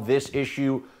on this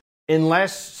issue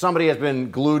unless somebody has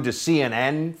been glued to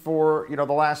CNN for, the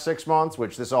last 6 months,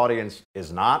 which this audience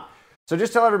is not. So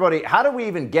just tell everybody, how did we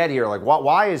even get here? Like,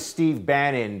 why is Steve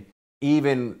Bannon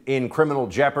even in criminal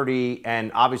jeopardy and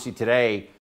obviously today,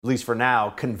 at least for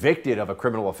now, convicted of a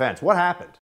criminal offense? What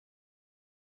happened?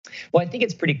 Well, I think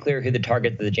it's pretty clear who the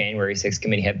targets of the January 6th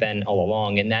committee have been all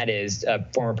along, and that is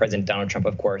former President Donald Trump,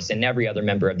 of course, and every other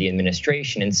member of the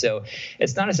administration. And so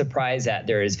it's not a surprise that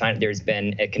there's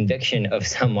been a conviction of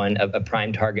someone, a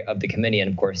prime target of the committee. And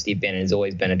of course, Steve Bannon has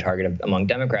always been a target among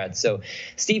Democrats. So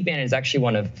Steve Bannon is actually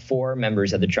one of 4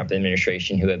 members of the Trump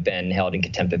administration who have been held in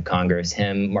contempt of Congress,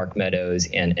 him, Mark Meadows,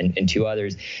 and 2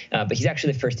 others. But he's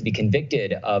actually the first to be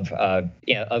convicted of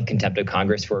contempt of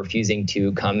Congress for refusing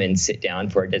to come and sit down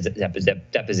for a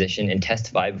deposition and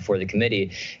testify before the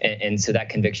committee. And so that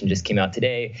conviction just came out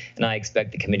today, and I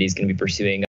expect the committee is going to be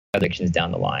pursuing other convictions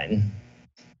down the line.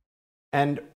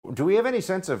 And do we have any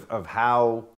sense of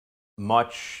how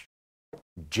much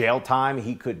jail time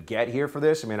he could get here for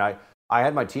this? I mean, I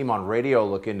had my team on radio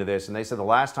look into this, and they said the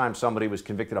last time somebody was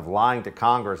convicted of lying to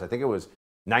Congress, I think it was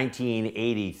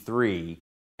 1983,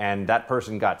 and that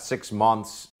person got 6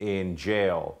 months in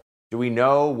jail. Do we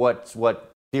know what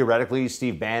theoretically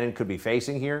Steve Bannon could be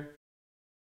facing here?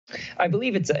 I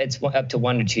believe it's up to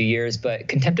 1 to 2 years, but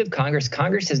contempt of Congress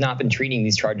has not been treating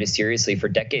these charges seriously for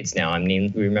decades now. I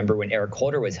mean, we remember when Eric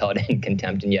Holder was held in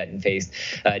contempt and yet faced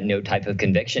no type of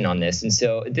conviction on this. And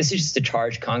so this is just a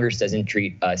charge Congress doesn't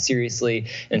treat seriously.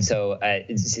 And so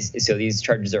so these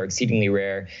charges are exceedingly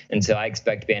rare. And so I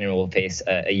expect Bannon will face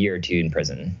a year or 2 in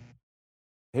prison.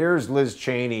 Here's Liz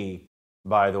Cheney,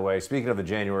 by the way, speaking of the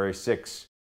January 6th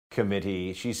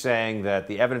committee. She's saying that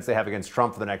the evidence they have against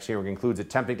Trump for the next hearing includes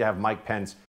attempting to have Mike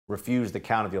Pence refuse the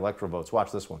count of the electoral votes.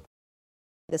 Watch this one.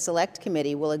 The Select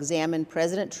Committee will examine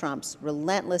President Trump's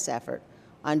relentless effort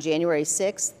on January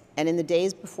 6th and in the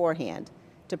days beforehand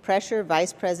to pressure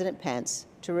Vice President Pence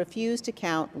to refuse to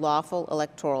count lawful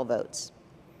electoral votes.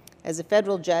 As a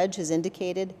federal judge has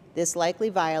indicated, this likely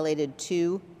violated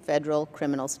 2 federal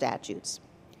criminal statutes.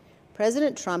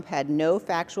 President Trump had no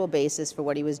factual basis for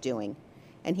what he was doing,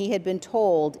 and he had been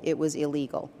told it was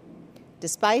illegal.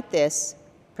 Despite this,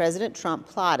 President Trump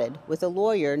plotted with a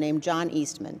lawyer named John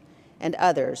Eastman and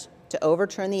others to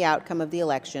overturn the outcome of the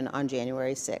election on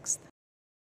January 6th.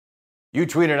 You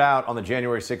tweeted out on the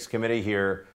January 6th committee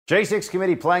here, J6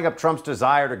 committee playing up Trump's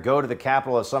desire to go to the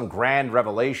Capitol as some grand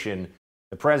revelation.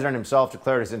 The president himself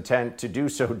declared his intent to do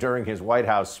so during his White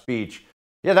House speech.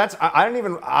 Yeah,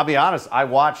 I'll be honest, I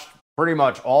watched pretty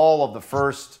much all of the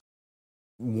first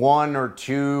 1 or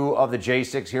 2 of the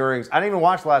J6 hearings. I didn't even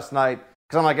watch last night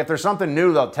because I'm like, if there's something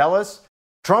new, they'll tell us.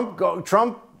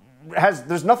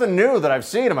 There's nothing new that I've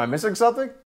seen. Am I missing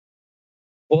something?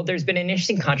 Well, there's been an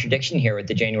interesting contradiction here with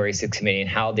the January 6th committee and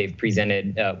how they've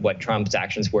presented what Trump's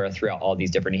actions were throughout all these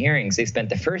different hearings. They spent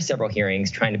the first several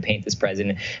hearings trying to paint this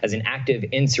president as an active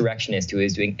insurrectionist who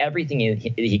is doing everything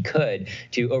he could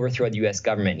to overthrow the U.S.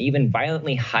 government, even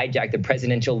violently hijack the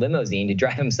presidential limousine to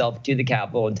drive himself to the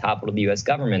Capitol and topple the U.S.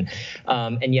 government.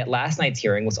 And yet last night's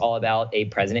hearing was all about a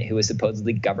president who was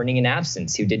supposedly governing in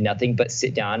absence, who did nothing but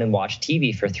sit down and watch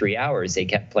TV for 3 hours. They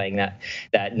kept playing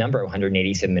that number,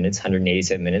 187 minutes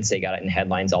minutes. They got it in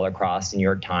headlines all across the New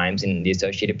York Times and the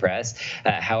Associated Press.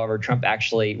 However, Trump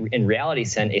actually, in reality,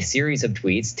 sent a series of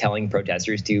tweets telling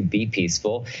protesters to be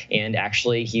peaceful. And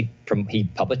actually, he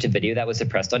published a video that was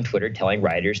suppressed on Twitter telling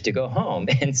rioters to go home.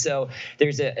 And so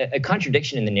there's a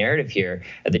contradiction in the narrative here.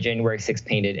 The January 6th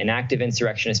painted an active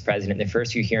insurrectionist president in the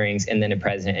first few hearings, and then a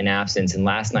president in absence in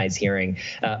last night's hearing.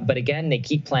 But again, they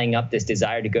keep playing up this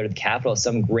desire to go to the Capitol,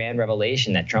 some grand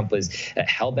revelation that Trump was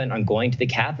hell-bent on going to the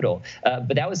Capitol.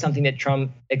 But that was something that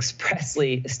Trump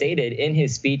expressly stated in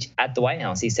his speech at the White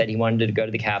House. He said he wanted to go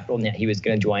to the Capitol and that he was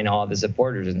going to join all of his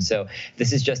supporters. And so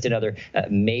this is just another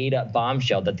made-up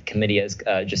bombshell that the committee has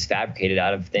just fabricated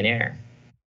out of thin air.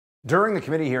 During the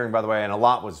committee hearing, by the way, and a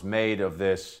lot was made of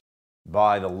this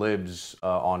by the libs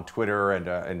on Twitter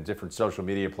and different social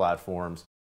media platforms.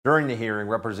 During the hearing,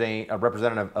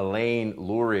 Representative Elaine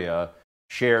Luria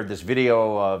shared this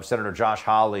video of Senator Josh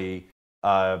Hawley,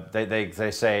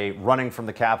 they say, running from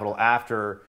the Capitol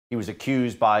after he was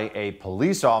accused by a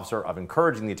police officer of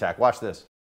encouraging the attack. Watch this.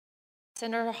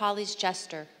 Senator Hawley's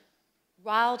gesture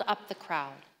riled up the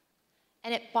crowd,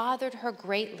 and it bothered her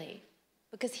greatly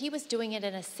because he was doing it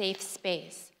in a safe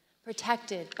space,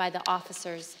 protected by the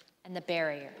officers and the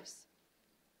barriers.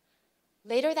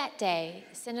 Later that day,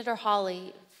 Senator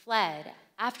Hawley fled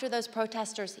after those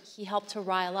protesters he helped to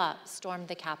rile up stormed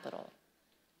the Capitol.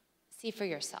 See for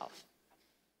yourself.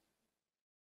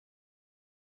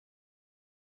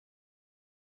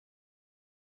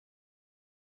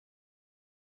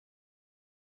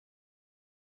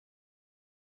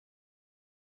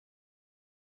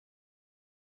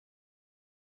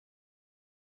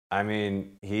 I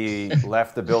mean, he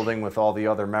left the building with all the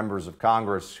other members of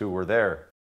Congress who were there.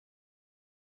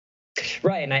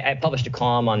 Right, and I published a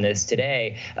column on this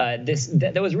today.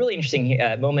 That was a really interesting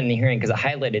moment in the hearing because it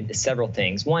highlighted several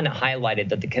things. One, it highlighted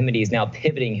that the committee is now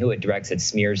pivoting who it directs its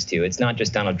smears to. It's not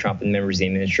just Donald Trump and members of the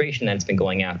administration that it's been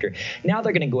going after. Now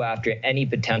they're going to go after any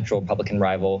potential Republican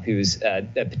rival who's a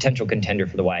potential contender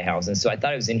for the White House. And so I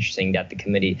thought it was interesting that the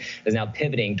committee is now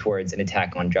pivoting towards an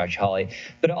attack on Josh Hawley.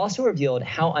 But it also revealed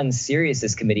how unserious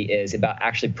this committee is about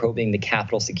actually probing the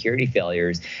Capitol security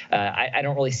failures. I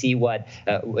don't really see what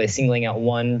singling out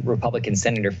one Republican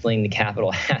senator fleeing the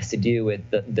Capitol has to do with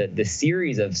the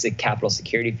series of Capitol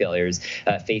security failures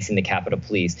facing the Capitol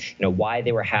Police. You know, why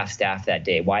they were half-staffed that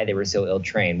day, why they were so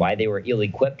ill-trained, why they were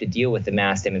ill-equipped to deal with the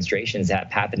mass demonstrations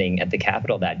that happening at the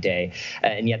Capitol that day.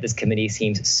 And yet this committee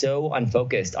seems so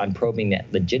unfocused on probing the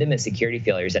legitimate security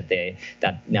failures that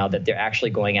they're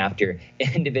actually going after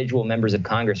individual members of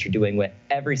Congress for doing what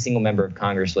every single member of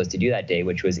Congress was to do that day,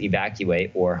 which was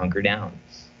evacuate or hunker down.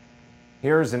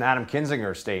 Here's an Adam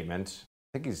Kinzinger statement.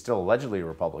 I think he's still allegedly a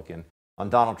Republican on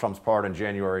Donald Trump's part on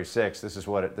January 6th. This is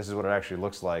what it actually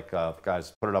looks like.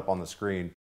 Guys, put it up on the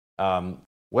screen.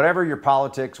 Whatever your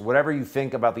politics, whatever you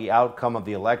think about the outcome of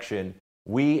the election,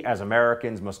 we as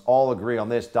Americans must all agree on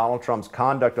this. Donald Trump's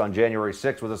conduct on January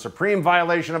 6th was a supreme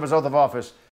violation of his oath of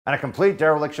office and a complete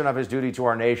dereliction of his duty to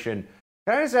our nation.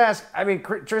 Can I just ask, I mean,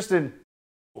 Tristan,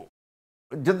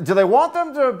 do they want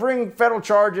them to bring federal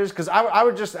charges? Because I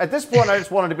would just, at this point, I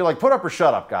just wanted to be like, put up or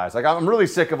shut up, guys. Like, I'm really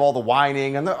sick of all the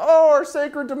whining and our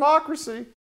sacred democracy.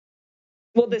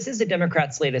 Well, this is the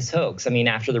Democrats' latest hoax. I mean,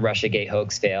 after the Russiagate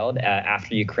hoax failed,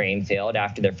 after Ukraine failed,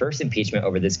 after their first impeachment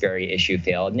over this very issue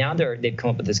failed, now they've come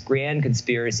up with this grand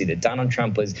conspiracy that Donald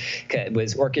Trump was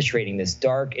orchestrating this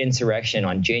dark insurrection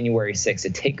on January 6th to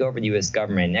take over the U.S.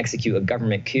 government and execute a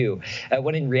government coup.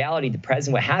 When in reality,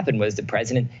 what happened was the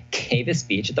president gave a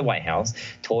speech at the White House,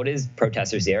 told his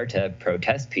protesters there to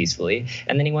protest peacefully,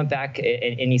 and then he went back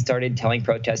and he started telling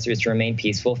protesters to remain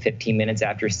peaceful 15 minutes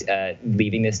after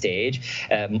leaving the stage.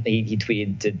 He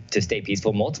tweeted to stay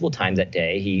peaceful multiple times that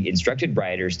day. He instructed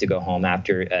rioters to go home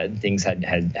after things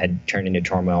had turned into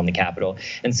turmoil in the Capitol.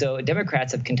 And so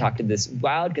Democrats have concocted this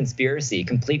wild conspiracy,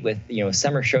 complete with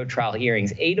summer show trial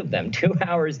hearings, 8 of them, 2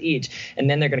 hours each. And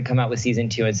then they're going to come out with season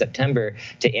 2 in September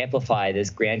to amplify this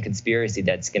grand conspiracy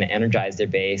that's going to energize their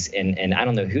base. And I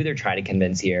don't know who they're trying to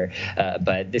convince here,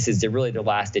 but this is really their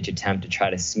last-ditch attempt to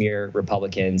try to smear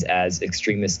Republicans as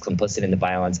extremists complicit in the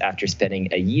violence after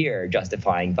spending a year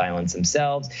justifying violence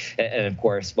themselves. And of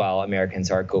course, while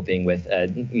Americans are coping with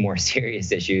more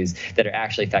serious issues that are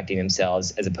actually affecting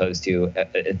themselves as opposed to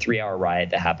a 3-hour riot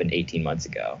that happened 18 months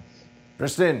ago.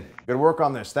 Tristan, good work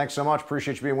on this. Thanks so much.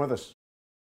 Appreciate you being with us.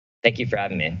 Thank you for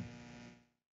having me.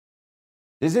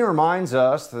 Disney reminds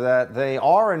us that they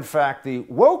are, in fact, the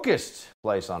wokest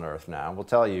place on earth now. We'll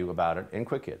tell you about it in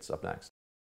Quick Hits up next.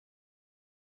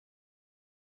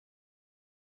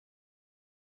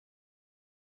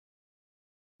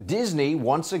 Disney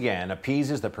once again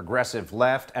appeases the progressive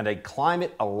left, and a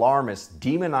climate alarmist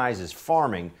demonizes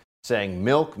farming, saying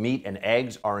milk, meat, and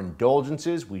eggs are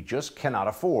indulgences we just cannot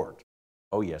afford.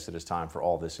 Oh yes, it is time for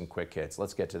all this in quick hits.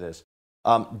 Let's get to this.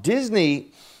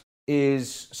 Disney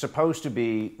is supposed to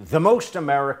be the most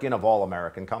American of all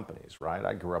American companies, right?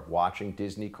 I grew up watching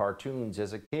Disney cartoons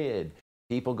as a kid.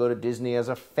 People go to Disney as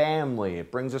a family.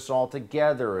 It brings us all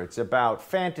together. It's about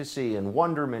fantasy and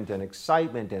wonderment and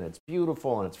excitement, and it's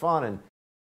beautiful and it's fun. And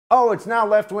oh, it's now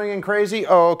left-wing and crazy?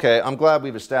 Oh, okay. I'm glad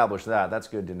we've established that. That's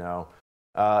good to know.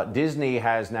 Disney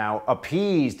has now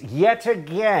appeased yet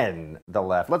again the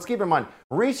left. Let's keep in mind,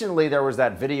 recently there was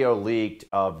that video leaked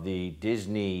of the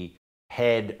Disney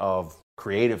head of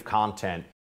creative content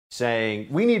saying,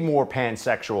 we need more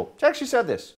pansexual. She actually said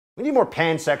this. We need more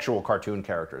pansexual cartoon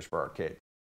characters for our kids.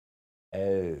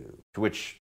 Oh. To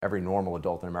which every normal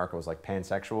adult in America was like,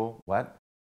 pansexual? What?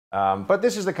 But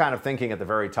this is the kind of thinking at the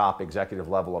very top executive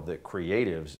level of the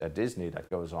creatives at Disney that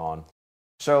goes on.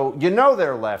 So you know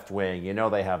they're left-wing. You know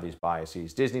they have these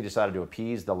biases. Disney decided to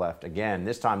appease the left again.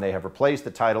 This time they have replaced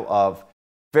the title of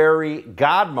fairy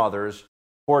godmothers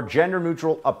for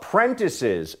gender-neutral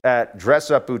apprentices at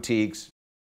dress-up boutiques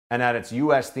and at its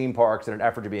U.S. theme parks in an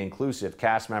effort to be inclusive.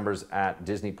 Cast members at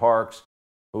Disney parks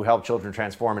who help children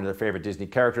transform into their favorite Disney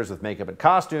characters with makeup and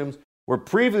costumes were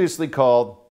previously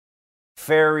called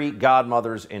fairy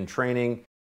godmothers in training.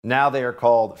 Now they are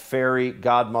called fairy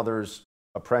godmothers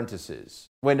apprentices.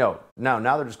 Wait, no.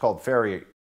 Now they're just called fairy.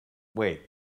 Wait.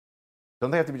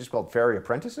 Don't they have to be just called fairy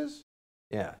apprentices?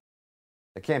 Yeah.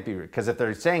 It can't be, because if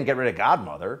they're saying get rid of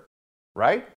godmother,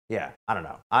 right? Yeah, I don't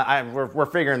know. We're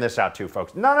figuring this out too,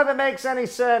 folks. None of it makes any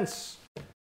sense.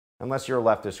 Unless you're a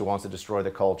leftist who wants to destroy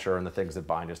the culture and the things that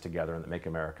bind us together and that make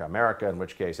America America, in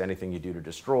which case anything you do to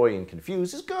destroy and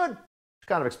confuse is good. Which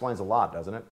kind of explains a lot,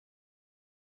 doesn't it?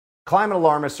 Climate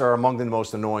alarmists are among the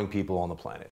most annoying people on the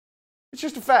planet. It's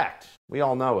just a fact. We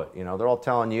all know it. You know, they're all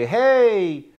telling you,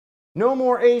 hey, no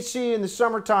more AC in the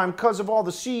summertime because of all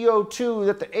the CO2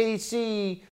 that the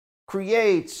AC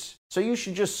creates. So you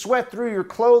should just sweat through your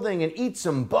clothing and eat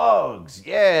some bugs.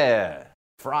 Yeah.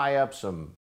 Fry up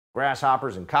some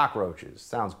grasshoppers and cockroaches.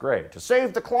 Sounds great. To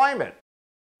save the climate.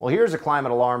 Well, here's a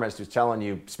climate alarmist who's telling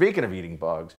you, speaking of eating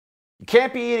bugs, you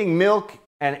can't be eating milk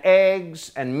and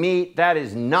eggs and meat. That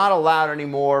is not allowed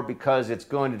anymore because it's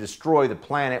going to destroy the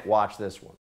planet. Watch this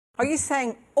one. Are you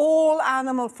saying all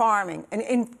animal farming, and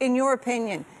in your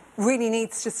opinion, really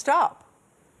needs to stop?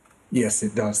 Yes,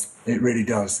 it does. It really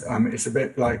does. It's a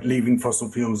bit like leaving fossil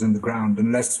fuels in the ground.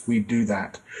 Unless we do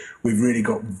that, we've really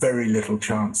got very little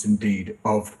chance indeed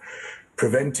of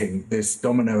preventing this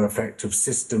domino effect of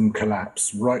system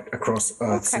collapse right across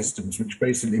Earth systems, which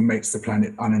basically makes the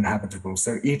planet uninhabitable.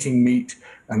 So eating meat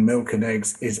and milk and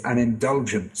eggs is an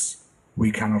indulgence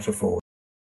we cannot afford.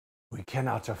 We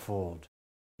cannot afford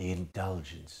the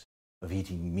indulgence of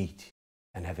eating meat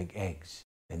and having eggs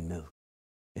and milk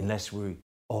unless we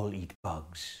all eat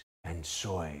bugs and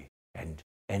soy and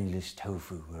endless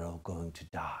tofu. We're all going to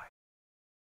die.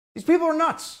 These people are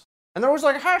nuts. And they're always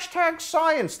like, hashtag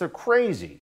science. They're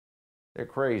crazy. They're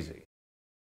crazy.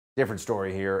 Different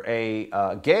story here.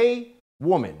 A gay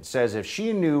woman says if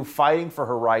she knew fighting for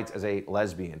her rights as a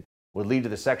lesbian would lead to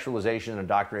the sexualization and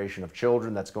indoctrination of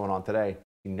children that's going on today,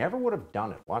 she never would have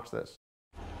done it. Watch this.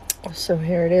 So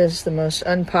here it is, the most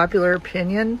unpopular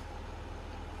opinion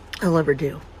I'll ever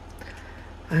do.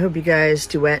 I hope you guys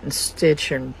duet and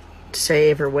stitch and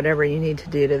save or whatever you need to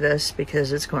do to this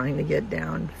because it's going to get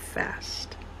down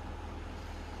fast.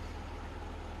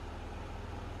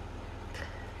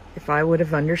 If I would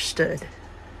have understood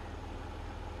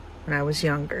when I was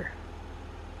younger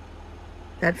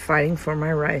that fighting for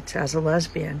my rights as a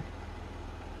lesbian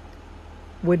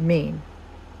would mean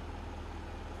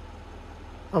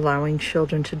allowing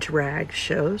children to drag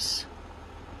shows,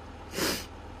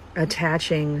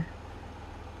 attaching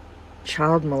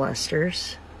child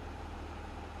molesters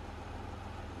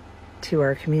to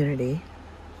our community,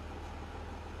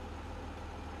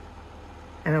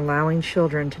 and allowing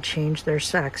children to change their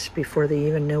sex before they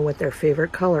even know what their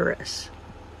favorite color is.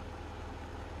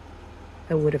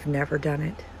 I would have never done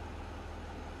it.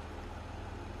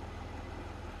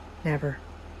 Never.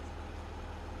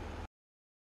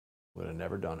 Would have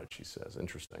never done it, she says.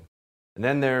 Interesting. And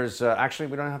then there's, actually,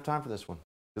 we don't have time for this one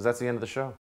because that's the end of the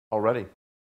show already.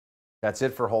 That's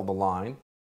it for Hold the Line.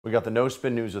 We got the No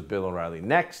Spin News with Bill O'Reilly.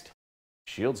 Next,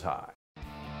 Shields High.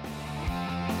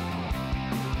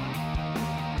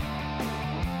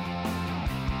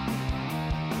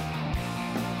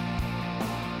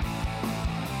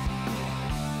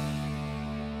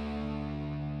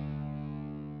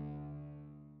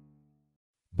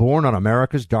 Born on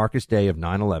America's darkest day of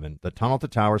 9/11, the Tunnel to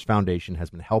Towers Foundation has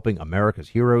been helping America's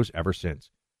heroes ever since.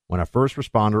 When a first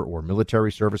responder or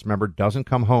military service member doesn't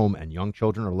come home and young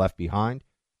children are left behind,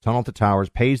 Tunnel to Towers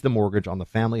pays the mortgage on the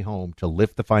family home to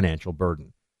lift the financial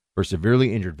burden. For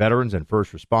severely injured veterans and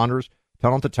first responders,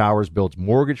 Tunnel to Towers builds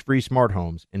mortgage-free smart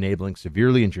homes, enabling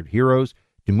severely injured heroes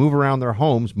to move around their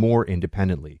homes more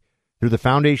independently. Through the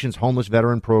Foundation's Homeless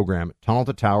Veteran Program, Tunnel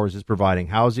to Towers is providing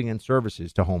housing and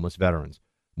services to homeless veterans.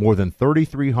 More than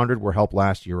 3,300 were helped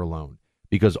last year alone.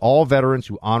 Because all veterans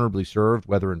who honorably served,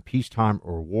 whether in peacetime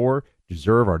or war,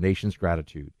 deserve our nation's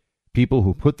gratitude. People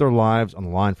who put their lives on the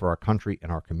line for our country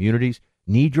and our communities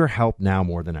need your help now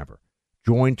more than ever.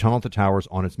 Join Tunnel to Towers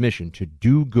on its mission to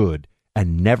do good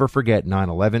and never forget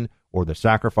 9/11 or the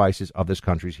sacrifices of this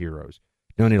country's heroes.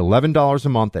 Donate $11 a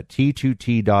month at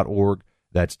T2T.org.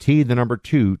 That's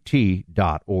T2T.org.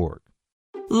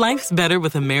 Life's better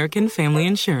with American Family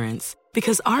Insurance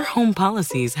because our home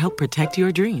policies help protect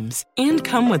your dreams and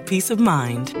come with peace of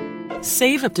mind.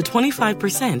 Save up to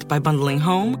 25% by bundling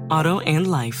home, auto, and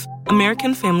life.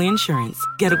 American Family Insurance.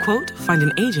 Get a quote, find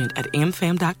an agent at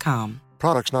amfam.com.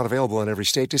 Products not available in every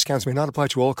state. Discounts may not apply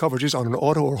to all coverages on an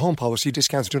auto or home policy.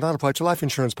 Discounts do not apply to life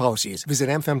insurance policies. Visit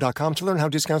amfam.com to learn how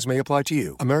discounts may apply to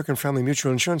you. American Family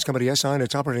Mutual Insurance Company, SI, and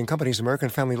its operating companies, American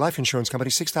Family Life Insurance Company,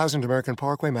 6000 American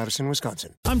Parkway, Madison,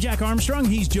 Wisconsin. I'm Jack Armstrong.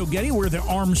 He's Joe Getty. We're the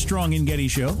Armstrong and Getty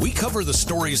Show. We cover the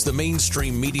stories the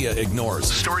mainstream media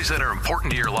ignores. Stories that are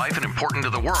important to your life and important to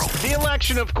the world. The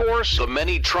election, of course, the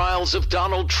many trials of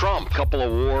Donald Trump, couple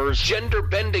of wars,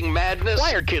 gender-bending madness.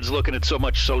 Why are kids looking at so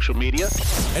much social media?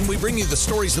 And we bring you the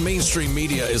stories the mainstream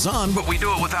media is on, but we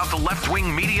do it without the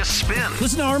left-wing media spin.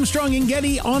 Listen to Armstrong and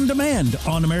Getty on demand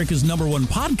on America's #1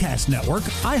 podcast network,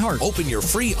 iHeart. Open your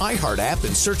free iHeart app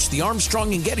and search The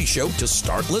Armstrong and Getty Show to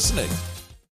start listening.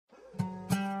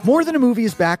 More Than a Movie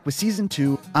is back with Season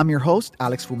 2. I'm your host,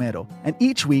 Alex Fumero, and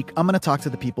each week I'm going to talk to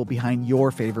the people behind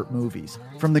your favorite movies.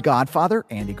 From The Godfather,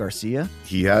 Andy Garcia.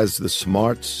 He has the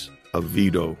smarts of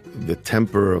Vito, the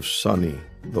temper of Sonny,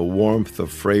 the warmth of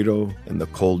Fredo, and the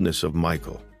coldness of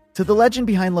Michael. To the legend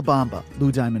behind La Bamba,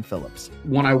 Lou Diamond Phillips.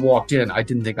 When I walked in, I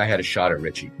didn't think I had a shot at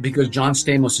Richie because John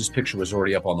Stamos' picture was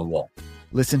already up on the wall.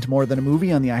 Listen to More Than a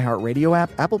Movie on the iHeartRadio app,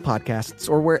 Apple Podcasts,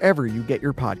 or wherever you get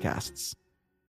your podcasts.